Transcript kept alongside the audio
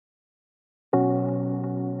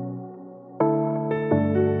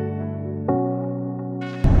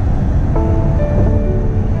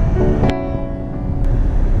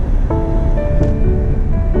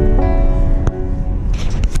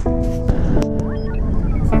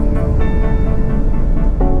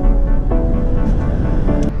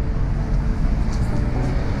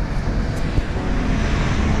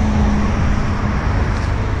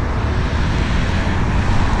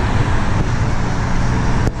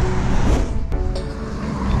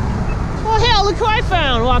look who I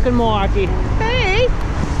found walking Milwaukee. Hey!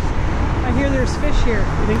 I hear there's fish here.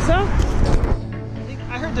 You think so?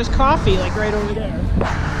 I heard there's coffee like right over there.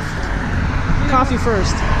 Coffee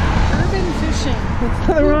first. Urban fishing. There's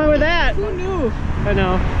nothing wrong with that. Who knew? I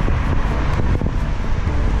know.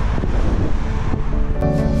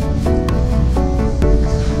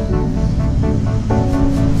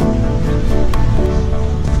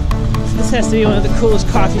 This has to be one of the coolest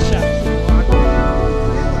coffee shops in Milwaukee.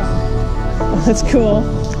 Oh, that's cool.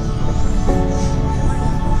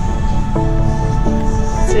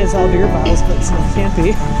 It says all beer bottles, but it can't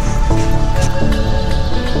be.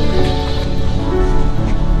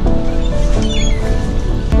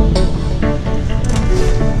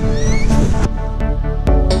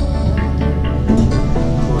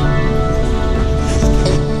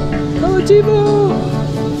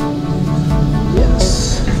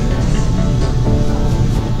 Yes.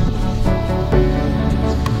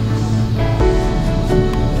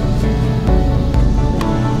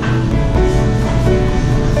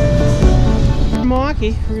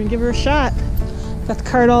 Milwaukee, we're gonna give her a shot. Got the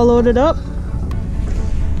cart all loaded up.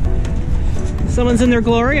 Someone's in their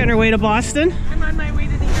glory on her way to Boston. I'm on my way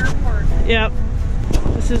to the airport. Yep.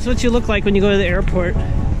 This is what you look like when you go to the airport.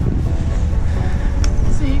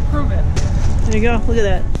 See, prove it. There you go. Look at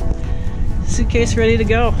that. Suitcase ready to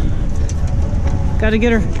go. Got to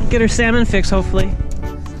get her salmon fix, hopefully.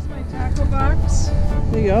 This is my tackle box.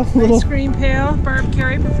 There you go. Ice cream pail, Barb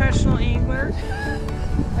Carey, professional angler.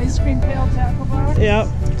 Ice cream pail, tackle box. Yep.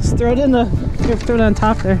 Just throw it in the. Here, throw it on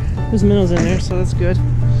top there. There's minnows in there, so that's good.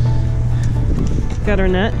 Got our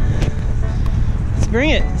net. Let's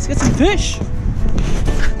bring it. Let's get some fish.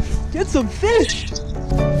 Get some fish.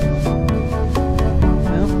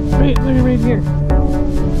 Right here.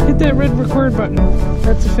 Hit that red record button.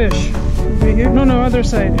 That's a fish. Right here? No, other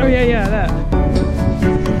side. Oh yeah, that.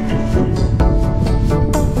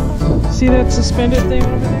 See that suspended thing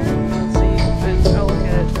over there? Let's see. I'll look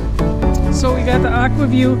at it. So we got the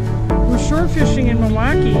Aqua-Vu. We're shore fishing in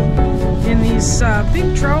Milwaukee, and these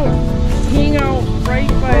big trout hang out right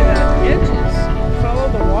by the edges, follow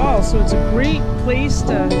the wall. So it's a great place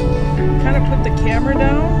to kind of put the camera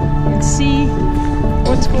down and see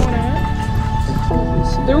what's going on.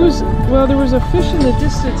 There was a fish in the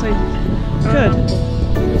distance. Good.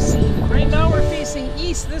 Right now we're facing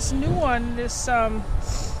east. This new one, this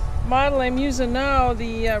model I'm using now,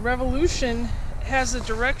 the Revolution, has a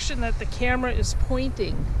direction that the camera is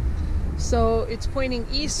pointing. So it's pointing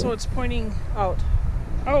east, so it's pointing out.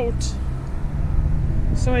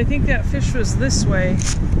 So I think that fish was this way.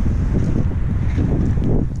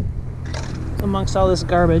 Amongst all this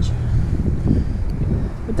garbage.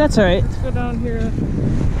 But that's alright. Let's go down here.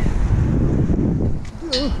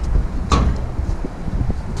 Ooh.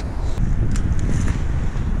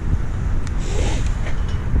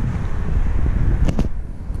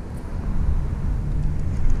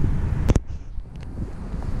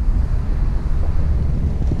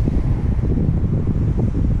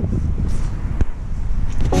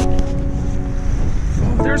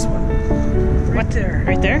 Oh, there's one. Right there.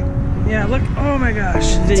 Right there? Yeah, look. Oh my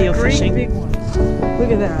gosh. Video it's a great fishing. Big one.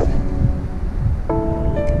 Look at that.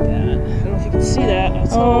 Look at that. I don't know if you can see that.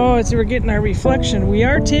 Oh, it's we're getting our reflection. We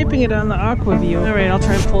are taping it on the Aqua-Vu. Alright, I'll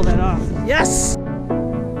try and pull that off. Yes!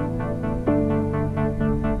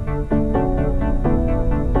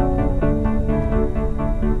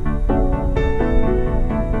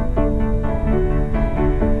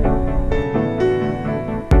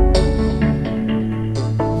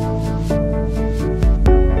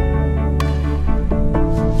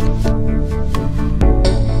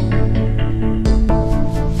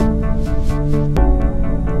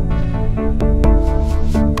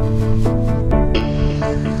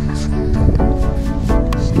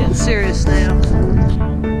 Serious now.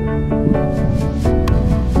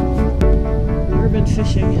 Urban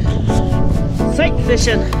fishing. Sight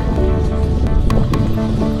fishing.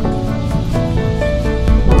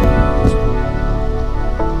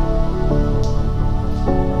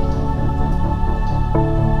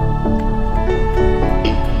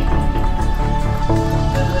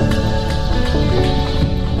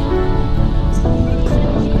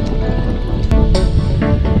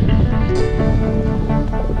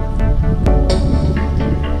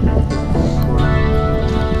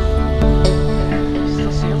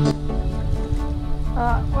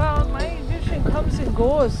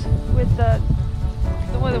 Goes with the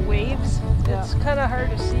waves. Yeah. It's kind of hard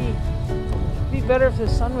to see. It'd be better if the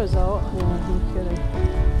sun was out. Yeah, no kidding.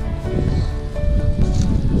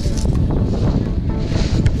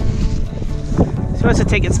 She wants to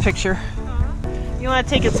take its picture. You want to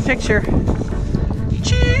take its picture?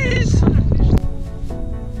 Cheese!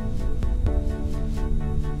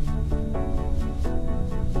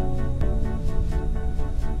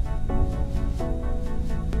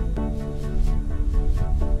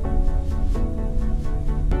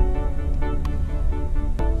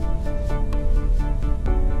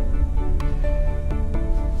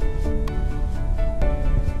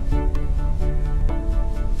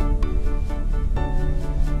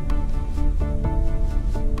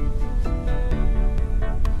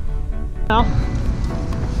 Now.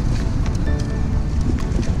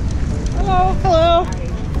 Hello. Hello.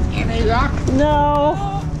 Any luck?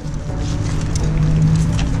 No.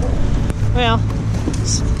 Well,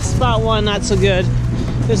 spot one, not so good.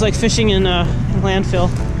 It was like fishing in a landfill.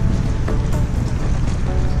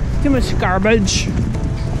 Too much garbage.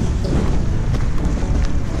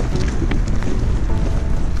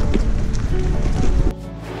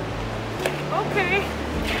 Okay.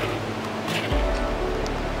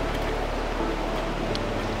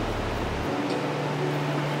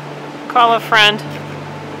 Call a friend.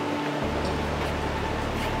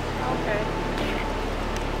 Okay.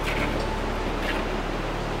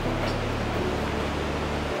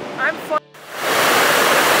 I'm fine.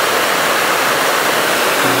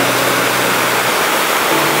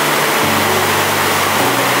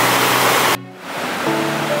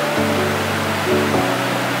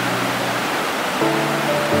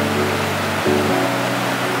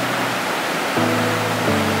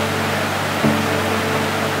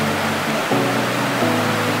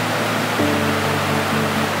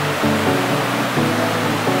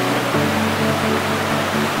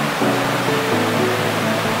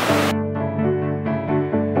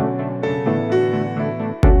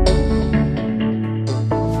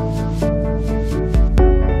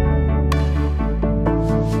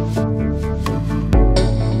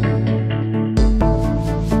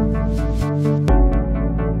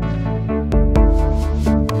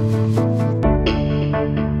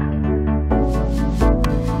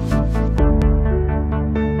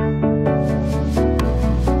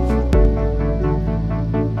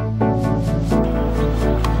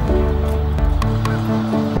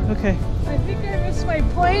 Okay. I think I missed my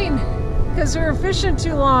plane because we were fishing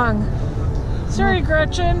too long. Sorry,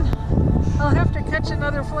 Gretchen. I'll have to catch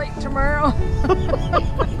another flight tomorrow.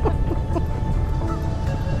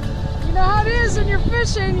 You know how it is when you're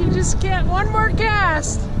fishing, you just can't one more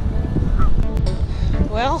cast.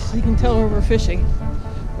 Well, you can tell where we're fishing,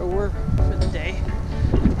 or we're for the day.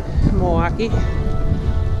 Milwaukee.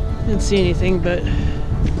 Didn't see anything, but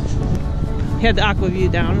had the Aqua-Vu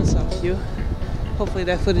down and saw a few. Hopefully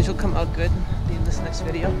that footage will come out good in this next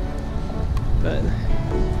video. But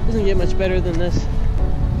it doesn't get much better than this.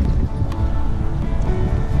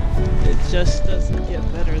 It just doesn't get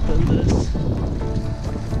better than this.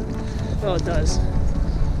 Well, it does.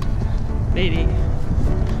 Maybe.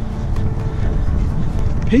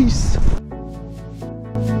 Peace.